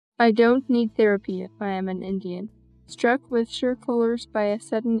I don't need therapy if I am an Indian, struck with sure colors by a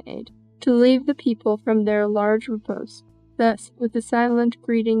sudden aid, to leave the people from their large repose. Thus, with a silent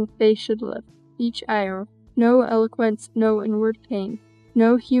greeting they should live, each ire, no eloquence, no inward pain,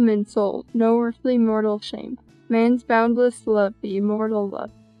 no human soul, no earthly mortal shame. Man's boundless love, the immortal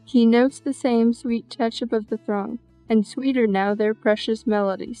love. He notes the same sweet touch above the throng, and sweeter now their precious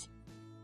melodies.